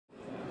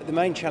The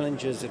main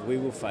challenges that we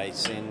will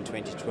face in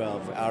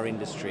 2012, our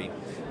industry,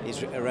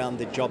 is around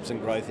the jobs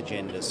and growth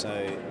agenda. So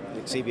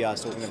the CBI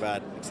is talking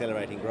about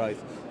accelerating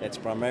growth. That's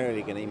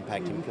primarily going to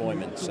impact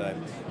employment. So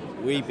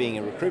we, being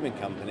a recruitment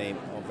company,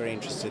 are very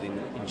interested in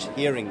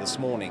hearing this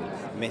morning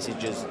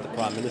messages that the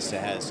Prime Minister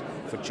has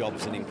for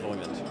jobs and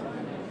employment.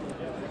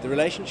 The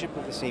relationship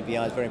with the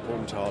CBI is very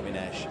important to Harvey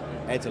Nash.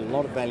 Adds a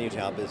lot of value to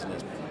our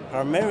business.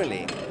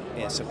 Primarily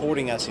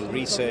supporting us in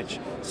research,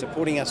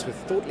 supporting us with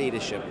thought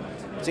leadership,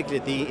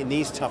 particularly in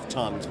these tough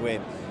times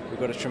where we've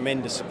got a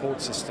tremendous support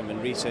system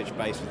and research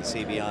base with the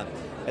CBI.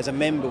 As a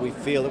member, we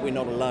feel that we're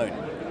not alone.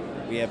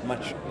 We have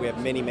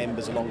many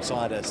members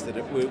alongside us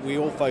that we're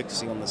all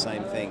focusing on the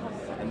same thing,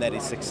 and that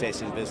is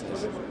success in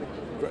business.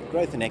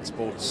 Growth in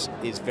exports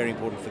is very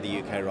important for the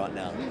UK right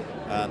now.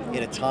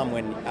 In a time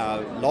when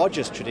our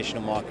largest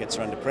traditional markets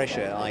are under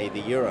pressure, i.e.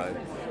 the euro,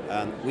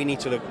 we need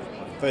to look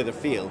further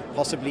afield,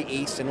 possibly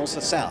east and also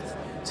south,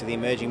 to the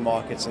emerging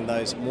markets and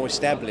those more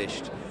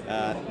established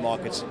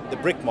markets, the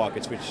BRIC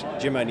markets, which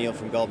Jim O'Neill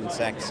from Goldman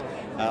Sachs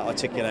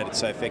articulated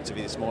so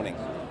effectively this morning.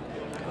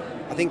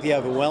 I think the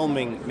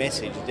overwhelming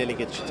message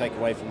delegates should take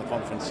away from the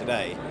conference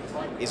today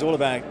is all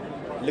about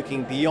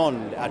looking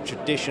beyond our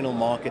traditional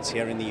markets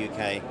here in the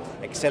UK,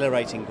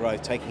 accelerating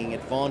growth, taking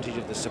advantage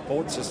of the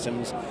support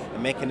systems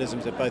and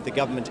mechanisms that both the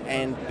government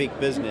and big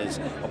business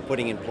are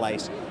putting in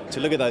place to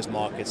look at those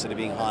markets that are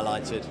being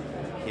highlighted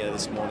here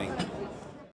this morning.